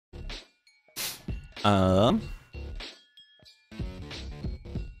We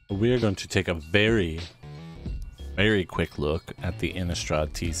are going to take a very quick look at the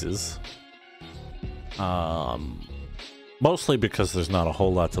Innistrad teases. Mostly because there's not a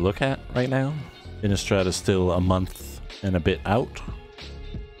whole lot to look at right now. Innistrad is still a month and a bit out.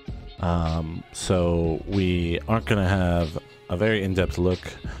 So we aren't going to have a very in-depth look.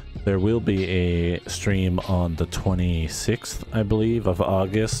 There will be a stream on the 26th, I believe, of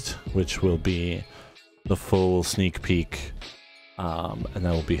August, which will be the full sneak peek. And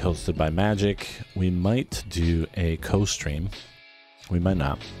that will be hosted by Magic. We might do a co-stream. We might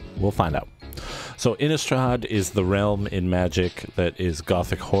not. We'll find out. So Innistrad is the realm in Magic that is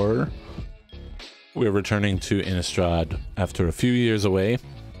Gothic horror. We're returning to Innistrad after a few years away,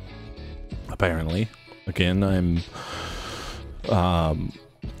 apparently. Again,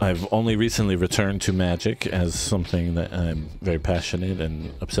 I've only recently returned to Magic as something that I'm very passionate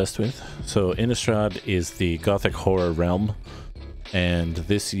and obsessed with. So Innistrad is the Gothic horror realm. And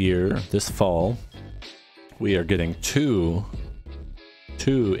this year, this fall, we are getting two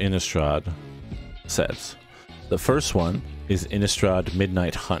Innistrad sets. The first one is Innistrad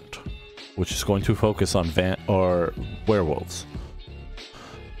Midnight Hunt, which is going to focus on werewolves.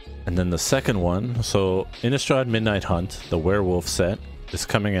 And then the second one, so Innistrad Midnight Hunt, the werewolf set, is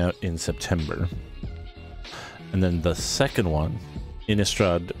coming out in September. And then the second one,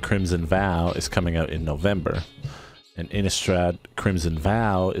 Innistrad Crimson Vow, is coming out in November. And Innistrad Crimson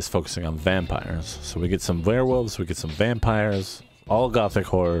Vow is focusing on vampires. So we get some werewolves, we get some vampires, all Gothic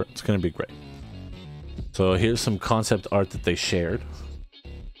horror. It's going to be great. So here's some concept art that they shared.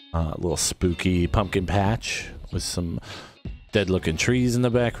 A little spooky pumpkin patch with some dead-looking trees in the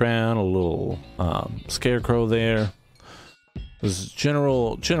background, a little scarecrow there. There's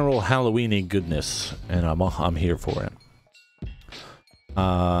general Halloween-y goodness, and I'm here for it.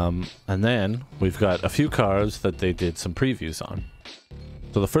 And then we've got a few cards that they did some previews on.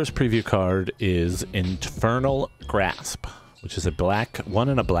 So the first preview card is Infernal Grasp, which is a black, 1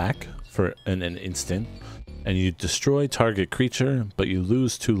 and a black for an instant, and you destroy target creature, but you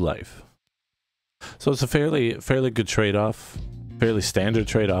lose 2 life. So it's a fairly good trade-off, fairly standard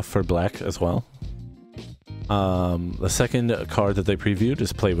trade-off for black as well. The second card that they previewed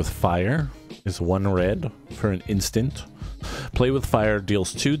is Play with Fire, is 1 red for an instant. Play with Fire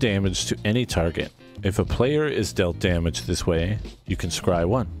deals 2 damage to any target. If a player is dealt damage this way, you can scry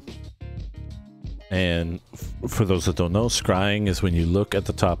 1. And for those that don't know, scrying is when you look at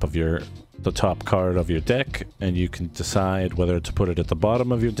the top card of your deck, and you can decide whether to put it at the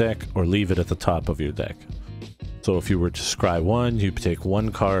bottom of your deck or leave it at the top of your deck. So if you were to scry 1, you take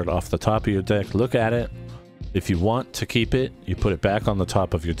 1 card off the top of your deck, look at it. If you want to keep it, you put it back on the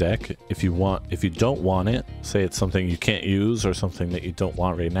top of your deck. If you don't want it, say it's something you can't use or something that you don't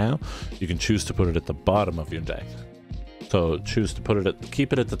want right now, you can choose to put it at the bottom of your deck. So choose to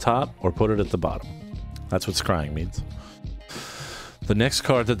keep it at the top or put it at the bottom. That's what scrying means. The next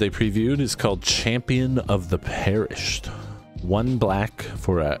card that they previewed is called Champion of the Perished. 1 black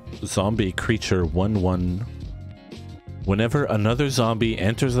for a zombie creature 1/1. Whenever another zombie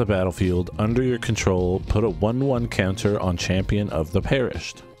enters the battlefield under your control, put a 1/1 counter on Champion of the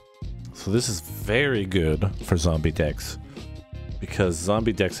Perished. So this is very good for zombie decks, because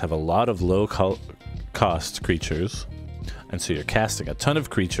zombie decks have a lot of low cost creatures, and so you're casting a ton of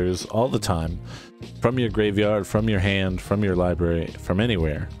creatures all the time from your graveyard, from your hand, from your library, from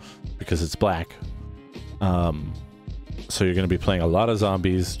anywhere, because it's black. So you're going to be playing a lot of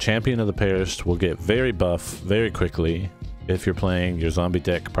zombies. Champion of the Perished will get very buff very quickly if you're playing your zombie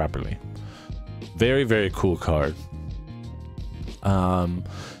deck properly. Very cool card. Some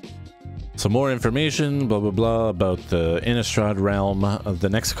more information, blah blah blah, about the Innistrad realm. The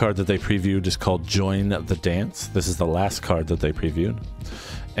next card that they previewed is called Join the Dance. This is the last card that they previewed,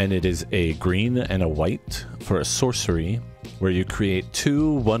 and it is a green and a white for a sorcery where you create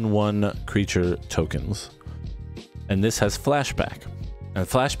 2 1/1 creature tokens. And this has Flashback. And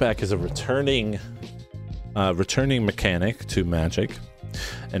Flashback is a returning mechanic to Magic.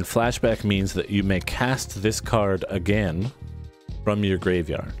 And Flashback means that you may cast this card again from your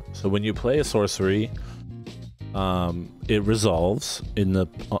graveyard. So when you play a sorcery, it resolves in the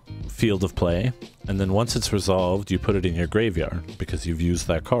field of play. And then once it's resolved, you put it in your graveyard because you've used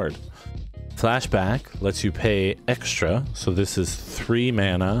that card. Flashback lets you pay extra. So this is 3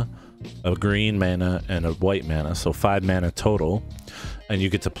 mana, a green mana and a white mana, so 5 mana total, and you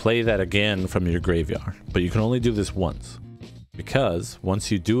get to play that again from your graveyard. But you can only do this once, because once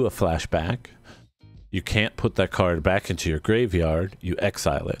you do a flashback, you can't put that card back into your graveyard. You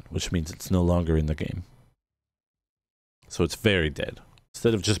exile it, which means it's no longer in the game. So it's very dead.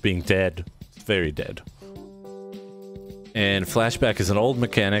 Instead of just being dead, it's very dead. And flashback is an old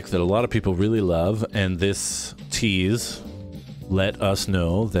mechanic that a lot of people really love, and this tease let us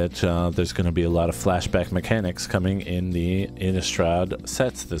know that there's going to be a lot of flashback mechanics coming in the Innistrad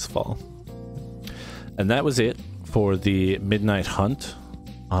sets this fall. And that was it for the Midnight Hunt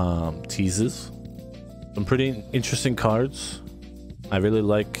teases. Some pretty interesting cards. I really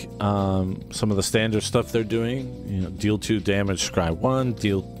like some of the standard stuff they're doing. You know, deal 2 damage, scry 1,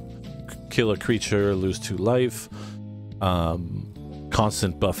 kill a creature, lose 2 life.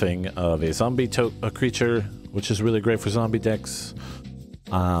 Constant buffing of a zombie creature, which is really great for zombie decks.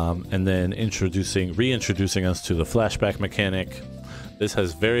 And then reintroducing us to the flashback mechanic. This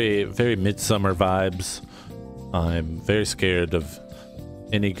has very, very midsummer vibes. I'm very scared of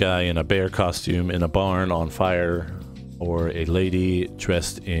any guy in a bear costume in a barn on fire, or a lady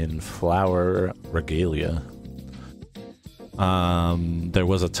dressed in flower regalia. There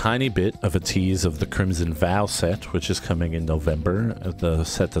was a tiny bit of a tease of the Crimson Vow set, which is coming in November, the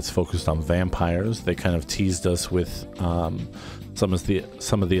set that's focused on vampires. They kind of teased us with some of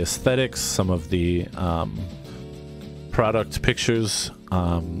the aesthetics, some of the product pictures.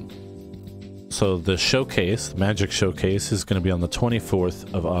 So the showcase, the Magic Showcase, is going to be on the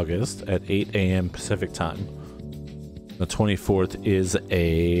 24th of August at 8 a.m. Pacific time. The 24th is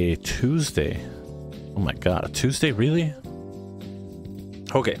a Tuesday. Oh my god, a Tuesday, really?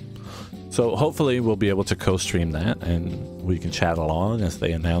 Okay, so hopefully we'll be able to co-stream that, and we can chat along as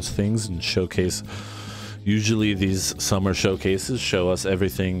they announce things and showcase. Usually these summer showcases show us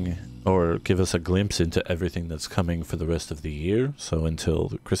everything, or give us a glimpse into everything that's coming for the rest of the year, so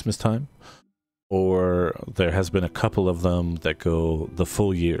until Christmas time. Or there has been a couple of them that go the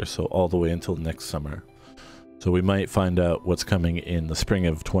full year, so all the way until next summer. So we might find out what's coming in the spring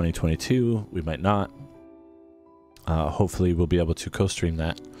of 2022, we might not. Hopefully we'll be able to co-stream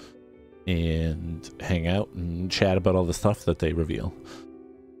that and hang out and chat about all the stuff that they reveal.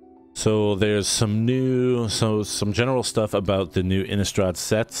 So there's some general stuff about the new Innistrad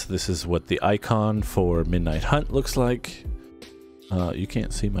sets. This is what the icon for Midnight Hunt looks like. You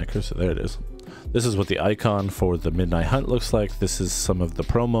can't see my cursor. There it is. This is what the icon for the Midnight Hunt looks like. This is some of the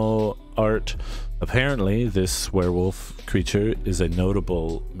promo art. Apparently, this werewolf creature is a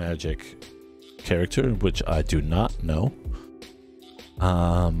notable Magic character, which I do not know.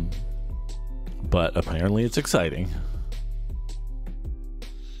 But apparently it's exciting.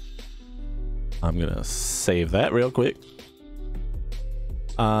 I'm gonna save that real quick.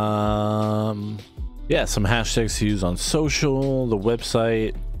 Yeah, some hashtags to use on social, the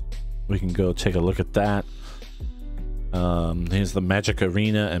website. We can go take a look at that. Here's the Magic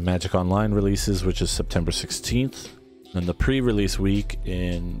Arena and Magic Online releases, which is September 16th. And the pre-release week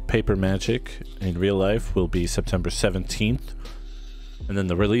in Paper Magic in real life will be September 17th. And then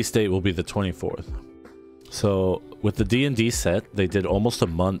the release date will be the 24th. So with the D&D set, they did almost a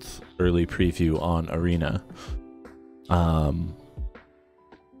month early preview on Arena.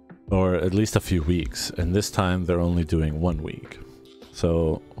 Or at least a few weeks. And this time they're only doing 1 week.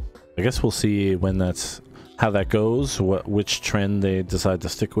 So I guess we'll see when how that goes, which trend they decide to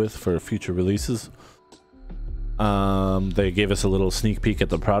stick with for future releases. They gave us a little sneak peek at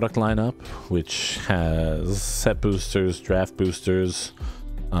the product lineup, which has set boosters, draft boosters,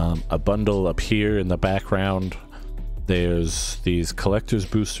 a bundle up here in the background. There's these collector's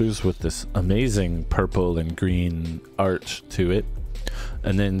boosters with this amazing purple and green art to it.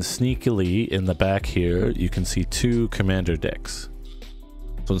 And then sneakily in the back here, you can see 2 commander decks.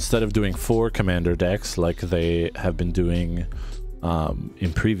 So instead of doing 4 commander decks like they have been doing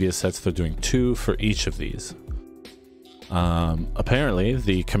in previous sets, they're doing 2 for each of these. Apparently,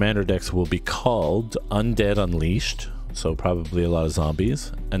 the commander decks will be called Undead Unleashed, so probably a lot of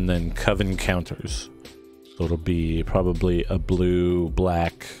zombies, and then Coven Counters. So it'll be probably a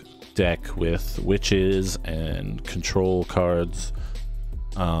blue-black deck with witches and control cards.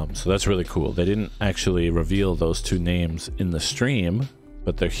 So that's really cool. They didn't actually reveal those 2 names in the stream,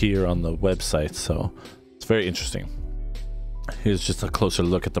 but they're here on the website, so it's very interesting. Here's just a closer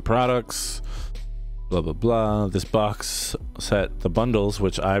look at the products. Blah blah blah. This box set, the bundles,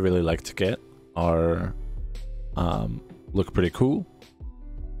 which I really like to get, are look pretty cool.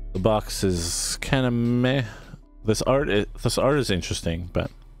 The box is kind of meh. This art is interesting, but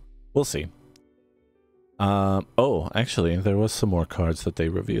we'll see. Oh, actually, there was some more cards that they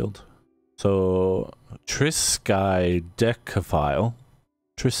revealed. So Triskaidecaphile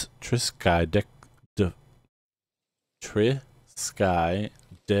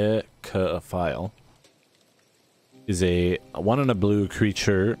is a 1 and a blue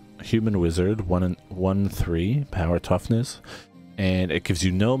creature, human wizard, 1/3 power toughness. and it gives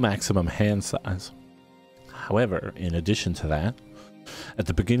you no maximum hand size. However, in addition to that, at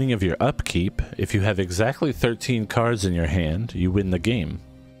the beginning of your upkeep, if you have exactly 13 cards in your hand, you win the game,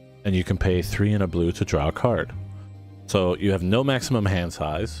 and you can pay 3 and a blue to draw a card. So you have no maximum hand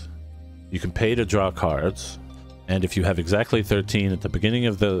size, you can pay to draw cards, and if you have exactly 13 at the beginning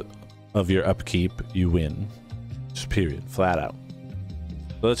of your upkeep, you win. Just period, flat out.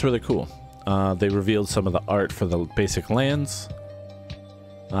 So that's really cool. They revealed some of the art for the basic lands,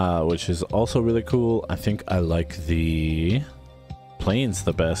 which is also really cool. I think I like the plains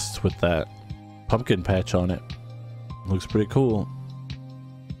the best with that pumpkin patch on it. Looks pretty cool.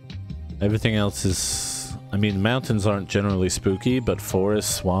 Everything else is, I mean, mountains aren't generally spooky, but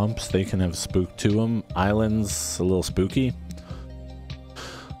forests, swamps, they can have spook to them. Islands, a little spooky.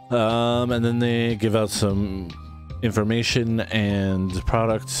 And then they give out some information and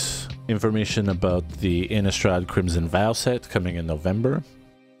product information about the Innistrad Crimson Vow set coming in November.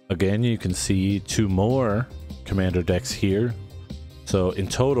 Again, you can see 2 more commander decks here. So in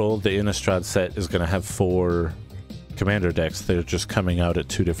total, the Innistrad set is going to have 4 commander decks. They're just coming out at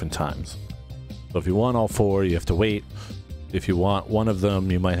 2 different times. So if you want all 4, you have to wait. If you want one of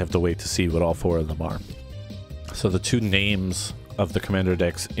them, you might have to wait to see what all 4 of them are. So the 2 names of the commander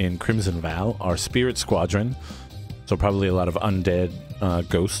decks in Crimson Vow are Spirit Squadron. So probably a lot of undead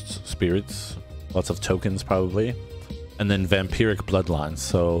ghosts, spirits, lots of tokens probably. And then Vampiric Bloodlines.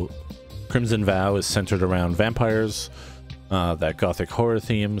 So Crimson Vow is centered around vampires, that gothic horror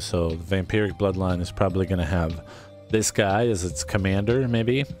theme. So the Vampiric Bloodline is probably going to have this guy as its commander,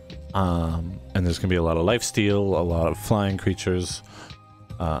 maybe. And there's going to be a lot of lifesteal, a lot of flying creatures.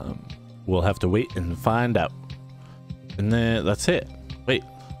 We'll have to wait and find out. And then that's it. Wait,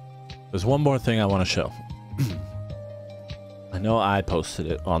 there's one more thing I want to show. I know I posted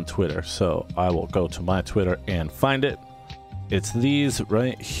it on Twitter, so I will go to my Twitter and find it. It's these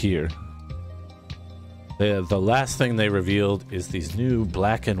right here. The last thing they revealed is these new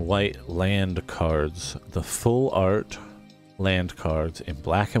black and white land cards. The full art land cards in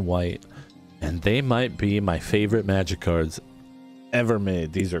black and white. And they might be my favorite Magic cards ever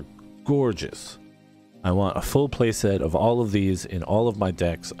made. These are gorgeous. I want a full playset of all of these in all of my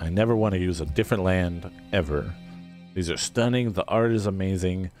decks. I never want to use a different land ever. These are stunning. The art is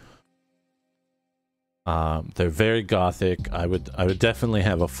amazing. They're very gothic. I would definitely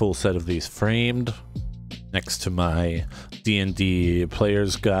have a full set of these framed next to my D&D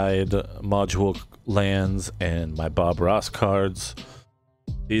Player's Guide module lands and my Bob Ross cards.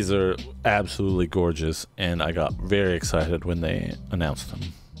 These are absolutely gorgeous, and I got very excited when they announced them.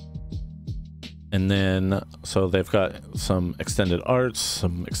 And then, so they've got some extended arts,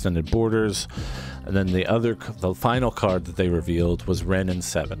 some extended borders, and then the final card that they revealed was Renin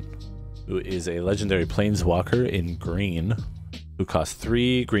 7, who is a legendary planeswalker in green, who costs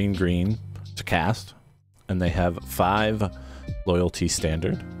 3 green to cast, and they have 5 loyalty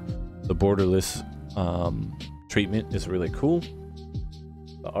standard. The borderless treatment is really cool.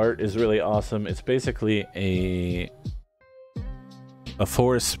 The art is really awesome. It's basically a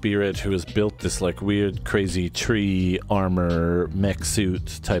forest spirit who has built this like weird crazy tree armor mech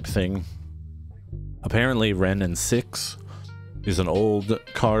suit type thing. Apparently Renin 6 is an old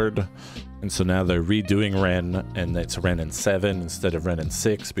card, and so now they're redoing Ren, and it's Renin 7 instead of Renin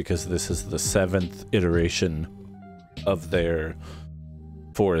 6 because this is the 7th iteration of their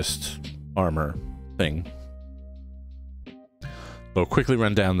forest armor thing. So quickly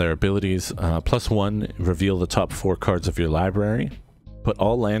run down their abilities. +1, reveal the top 4 cards of your library. Put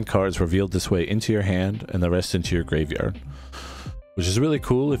all land cards revealed this way into your hand and the rest into your graveyard, which is really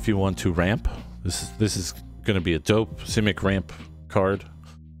cool if you want to ramp. This is going to be a dope Simic ramp card.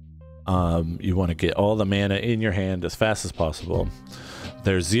 You want to get all the mana in your hand as fast as possible.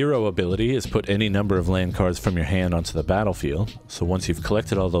 Their 0 ability is put any number of land cards from your hand onto the battlefield. So once you've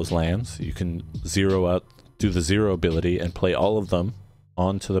collected all those lands, you can zero out, do the 0 ability and play all of them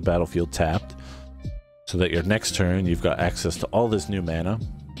onto the battlefield tapped, so that your next turn you've got access to all this new mana.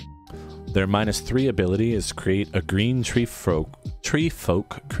 Their -3 ability is create a green tree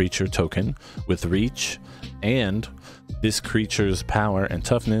folk creature token with reach, and this creature's power and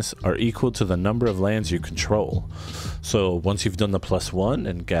toughness are equal to the number of lands you control. So once you've done the +1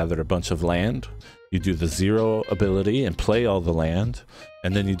 and gathered a bunch of land, you do the 0 ability and play all the land,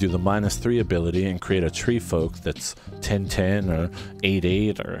 and then you do the -3 ability and create a tree folk that's 10/10 or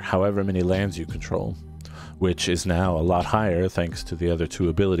 8/8 or however many lands you control, which is now a lot higher thanks to the other 2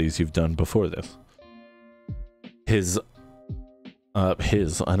 abilities you've done before this.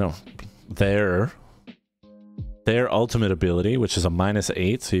 Their Their ultimate ability, which is a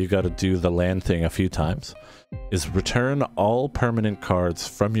 -8, so you got to do the land thing a few times, is return all permanent cards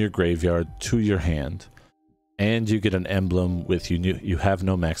from your graveyard to your hand, and you get an emblem with you have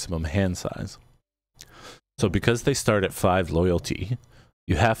no maximum hand size. So because they start at 5 loyalty,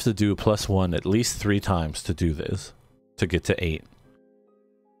 you have to do +1 at least 3 times to do this, to get to 8.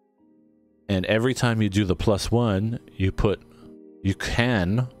 And every time you do the +1, you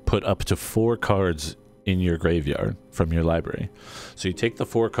can put up to 4 cards in your graveyard from your library. So you take the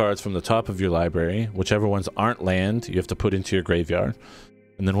 4 cards from the top of your library, whichever ones aren't land, you have to put into your graveyard.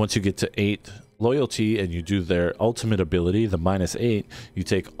 And then once you get to 8 loyalty and you do their ultimate ability, the -8, you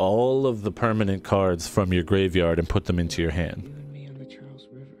take all of the permanent cards from your graveyard and put them into your hand.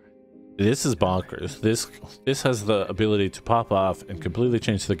 This is bonkers. This has the ability to pop off and completely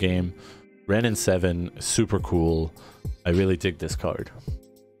change the game. Ren in 7, super cool. I really dig this card.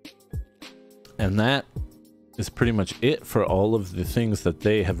 And that is pretty much it for all of the things that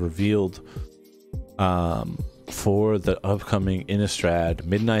they have revealed for the upcoming Innistrad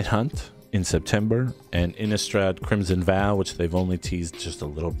Midnight Hunt in September, and Innistrad Crimson Vow, which they've only teased just a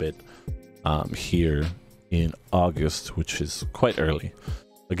little bit here in August, which is quite early.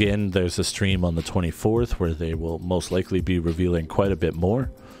 Again, there's a stream on the 24th where they will most likely be revealing quite a bit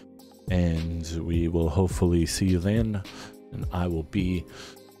more, and we will hopefully see you then. And I will be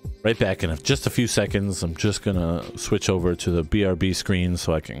right back in just a few seconds. I'm just gonna switch over to the BRB screen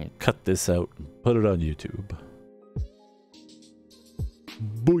so I can cut this out and put it on YouTube.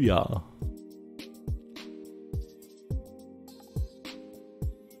 Booyah!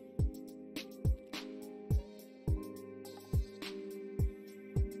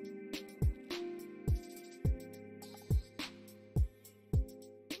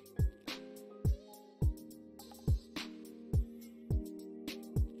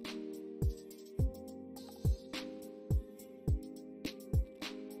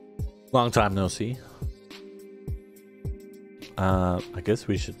 Long time no see. I guess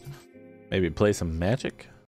we should maybe play some Magic.